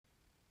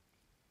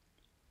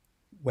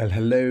Well,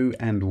 hello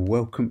and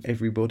welcome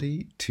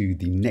everybody to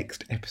the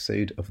next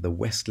episode of the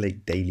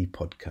Westlake Daily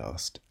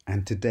Podcast.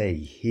 And today,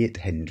 here at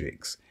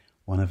Hendricks,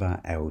 one of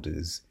our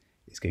elders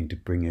is going to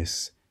bring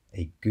us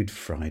a Good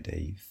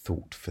Friday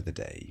thought for the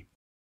day.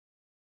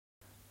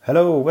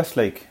 Hello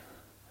Westlake,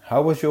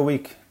 how was your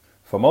week?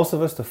 For most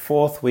of us, the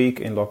fourth week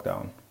in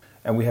lockdown.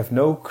 And we have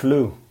no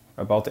clue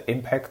about the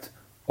impact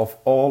of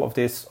all of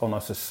this on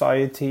our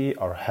society,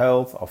 our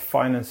health, our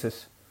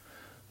finances.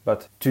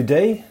 But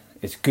today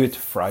is Good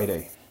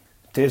Friday.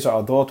 Tessa,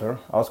 our daughter,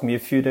 asked me a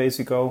few days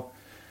ago,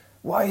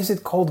 why is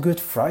it called Good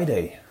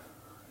Friday?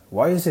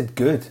 Why is it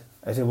good,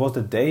 as it was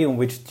the day on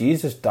which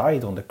Jesus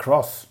died on the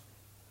cross?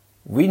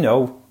 We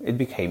know it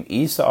became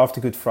Easter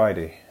after Good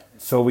Friday,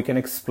 so we can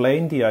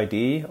explain the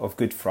idea of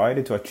Good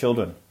Friday to our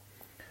children.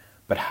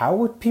 But how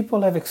would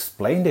people have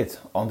explained it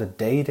on the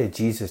day that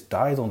Jesus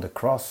died on the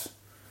cross?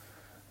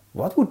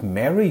 What would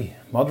Mary,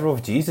 mother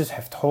of Jesus,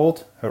 have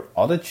told her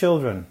other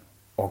children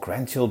or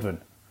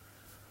grandchildren?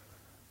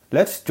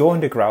 Let's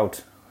join the crowd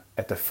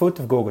at the foot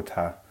of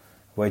Golgotha,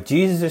 where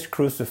Jesus is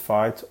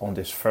crucified on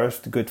this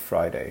first Good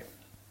Friday.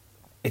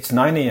 It's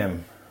 9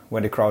 a.m.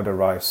 when the crowd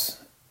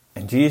arrives,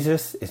 and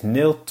Jesus is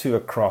nailed to a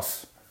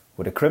cross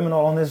with a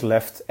criminal on his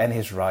left and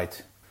his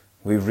right.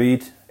 We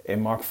read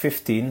in Mark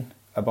 15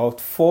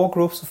 about 4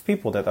 groups of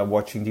people that are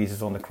watching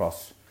Jesus on the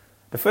cross.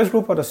 The first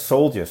group are the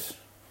soldiers.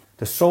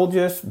 The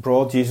soldiers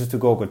brought Jesus to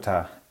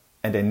Golgotha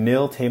and they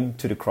nailed him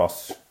to the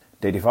cross.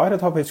 They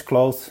divided up his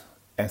clothes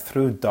and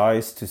threw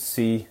dice to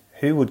see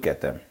who would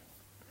get them.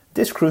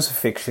 This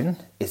crucifixion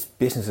is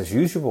business as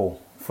usual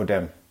for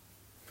them.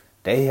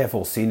 They have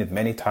all seen it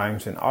many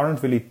times and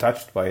aren't really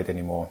touched by it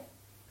anymore.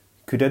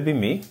 Could that be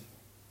me?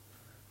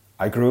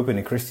 I grew up in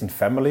a Christian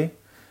family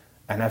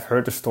and I've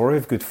heard the story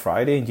of Good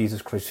Friday and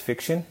Jesus'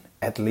 crucifixion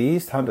at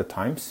least 100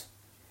 times.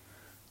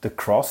 The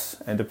cross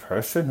and the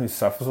person who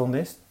suffers on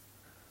this,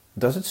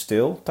 does it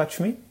still touch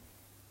me?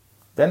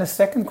 Then a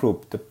second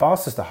group, the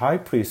pastors, the high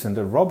priests and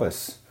the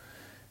robbers.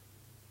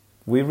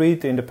 We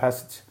read in the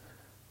passage,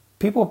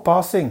 people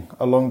passing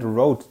along the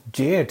road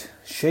jeered,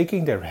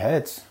 shaking their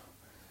heads.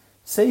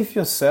 Save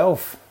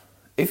yourself.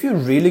 If you're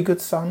really good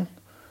son,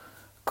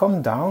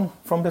 come down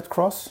from that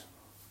cross.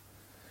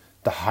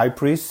 The high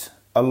priests,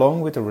 along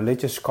with the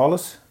religious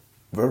scholars,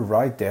 were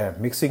right there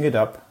mixing it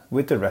up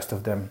with the rest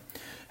of them,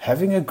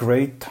 having a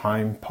great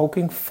time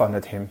poking fun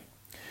at him.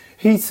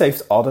 He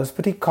saved others,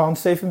 but he can't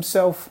save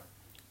himself.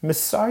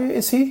 Messiah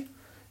is he?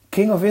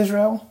 King of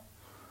Israel?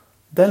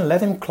 Then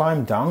let him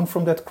climb down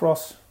from that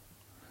cross.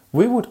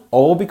 We would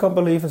all become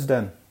believers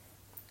then.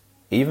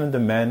 Even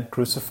the men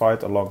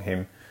crucified along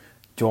him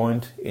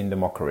joined in the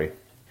mockery.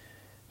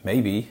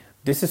 Maybe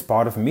this is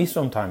part of me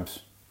sometimes.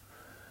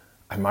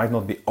 I might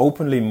not be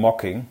openly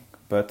mocking,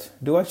 but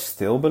do I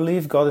still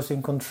believe God is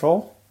in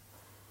control?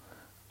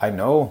 I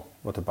know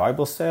what the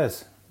Bible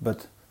says,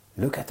 but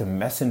look at the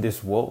mess in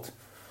this world.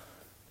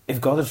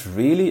 If God is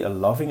really a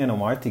loving and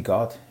almighty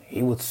God,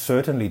 He would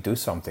certainly do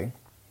something.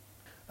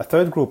 A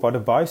third group are the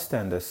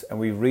bystanders, and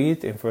we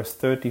read in verse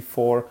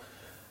 34,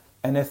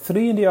 and at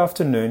 3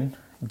 p.m,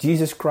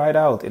 Jesus cried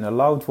out in a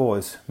loud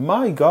voice,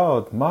 my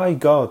God,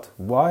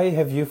 why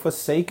have you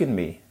forsaken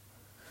me?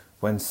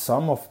 When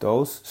some of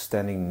those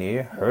standing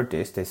near heard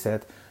this, they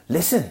said,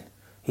 listen,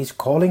 he's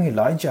calling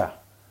Elijah.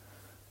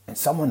 And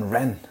someone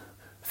ran,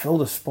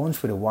 filled a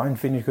sponge with a wine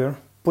vinegar,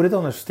 put it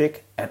on a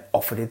stick and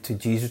offered it to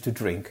Jesus to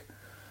drink.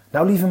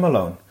 Now leave him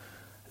alone.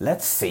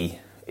 Let's see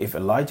if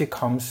Elijah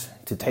comes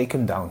to take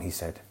him down, he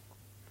said.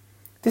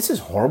 This is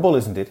horrible,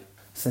 isn't it?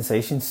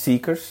 Sensation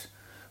seekers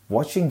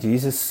watching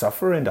Jesus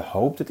suffer in the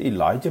hope that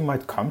Elijah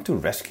might come to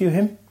rescue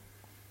him?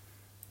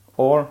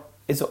 Or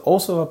is it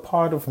also a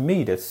part of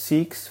me that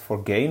seeks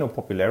for gain or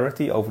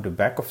popularity over the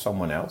back of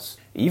someone else,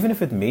 even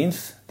if it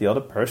means the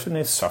other person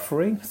is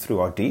suffering through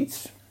our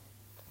deeds?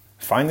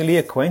 Finally,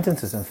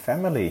 acquaintances and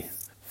family.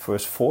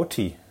 Verse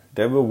 40,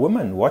 there were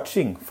women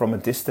watching from a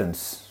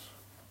distance.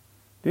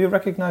 Do you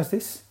recognize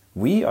this?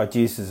 We are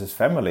Jesus'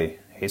 family,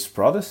 his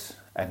brothers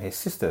and his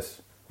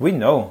sisters. We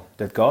know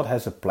that God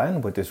has a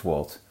plan with this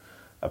world,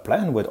 a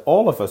plan with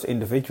all of us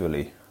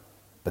individually.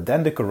 But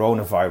then the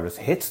coronavirus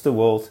hits the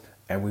world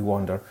and we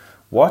wonder,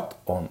 what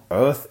on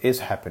earth is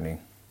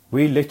happening?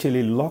 We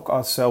literally lock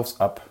ourselves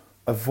up,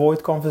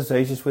 avoid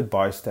conversations with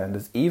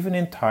bystanders, even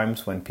in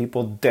times when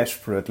people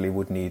desperately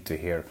would need to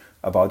hear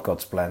about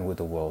God's plan with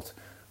the world.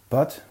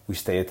 But we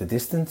stay at a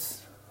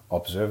distance,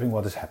 observing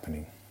what is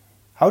happening.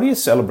 How do you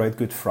celebrate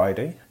Good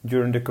Friday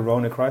during the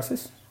corona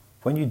crisis?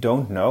 When you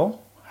don't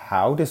know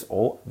how this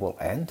all will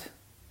end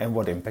and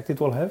what impact it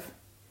will have?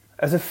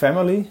 As a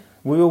family,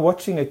 we were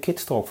watching a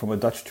kids talk from a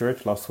Dutch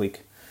church last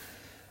week.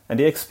 And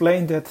they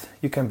explained that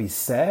you can be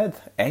sad,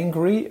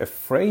 angry,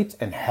 afraid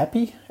and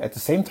happy at the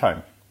same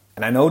time.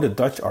 And I know the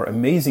Dutch are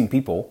amazing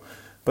people,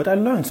 but I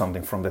learned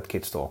something from that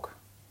kids talk.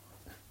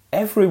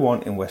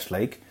 Everyone in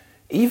Westlake,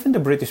 even the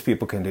British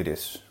people, can do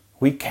this.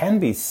 We can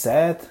be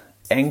sad,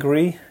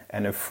 angry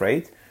and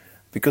afraid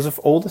because of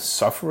all the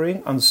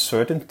suffering,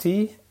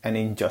 uncertainty and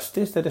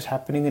injustice that is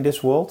happening in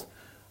this world.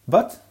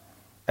 But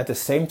at the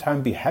same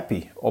time be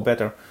happy, or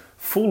better,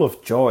 full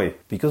of joy,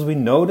 because we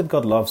know that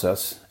God loves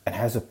us and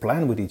has a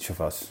plan with each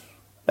of us.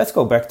 Let's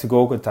go back to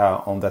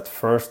Golgotha on that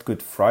first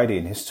Good Friday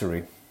in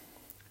history.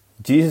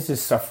 Jesus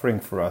is suffering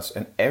for us,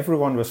 and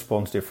everyone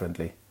responds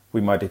differently.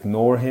 We might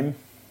ignore him,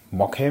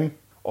 mock him,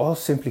 or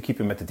simply keep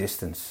him at a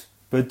distance.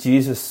 But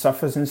Jesus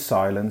suffers in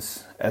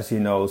silence, as he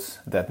knows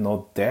that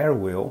not their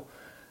will,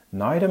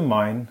 neither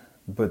mine,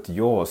 but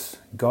yours,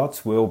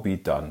 God's will be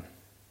done.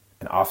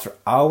 And after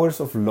hours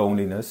of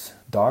loneliness,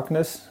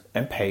 darkness,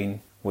 and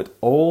pain, with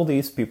all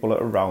these people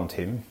around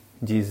him,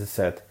 Jesus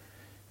said,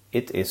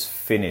 "It is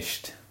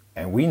finished."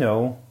 And we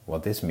know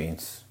what this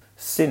means.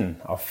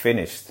 Sin are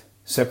finished.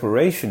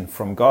 Separation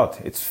from God,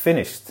 it's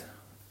finished.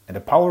 And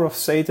the power of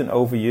Satan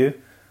over you,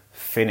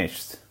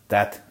 finished.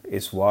 That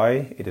is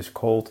why it is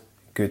called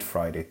Good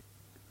Friday.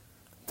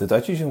 The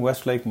Dutchies in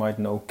Westlake might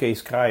know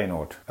Kees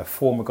Kraaienoord, a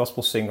former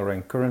gospel singer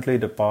and currently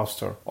the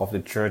pastor of the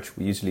church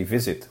we usually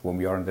visit when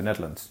we are in the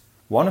Netherlands.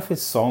 One of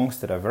his songs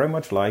that I very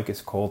much like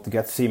is called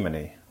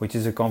Gethsemane, which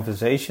is a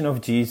conversation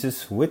of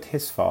Jesus with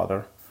his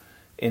Father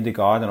in the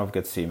Garden of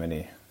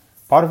Gethsemane.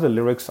 Part of the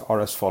lyrics are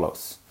as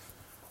follows.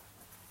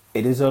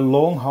 "It is a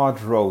long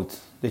hard road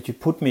that you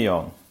put me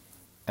on,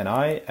 and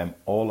I am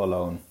all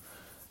alone.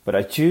 But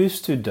I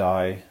choose to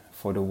die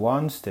for the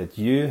ones that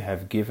you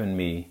have given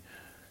me.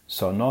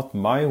 So not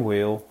my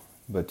will,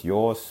 but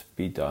yours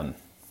be done."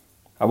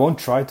 I won't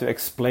try to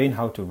explain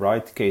how to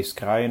write Kees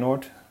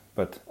Kraaienoord,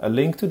 but a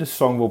link to the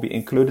song will be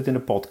included in the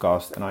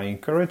podcast, and I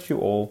encourage you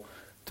all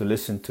to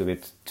listen to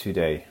it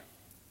today.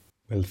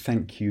 Well,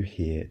 thank you,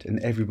 Geert. And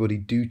everybody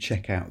do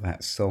check out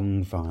that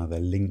song via the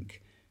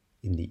link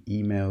in the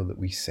email that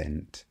we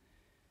sent.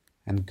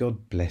 And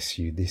God bless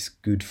you this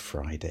Good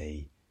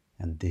Friday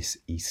and this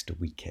Easter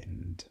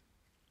weekend.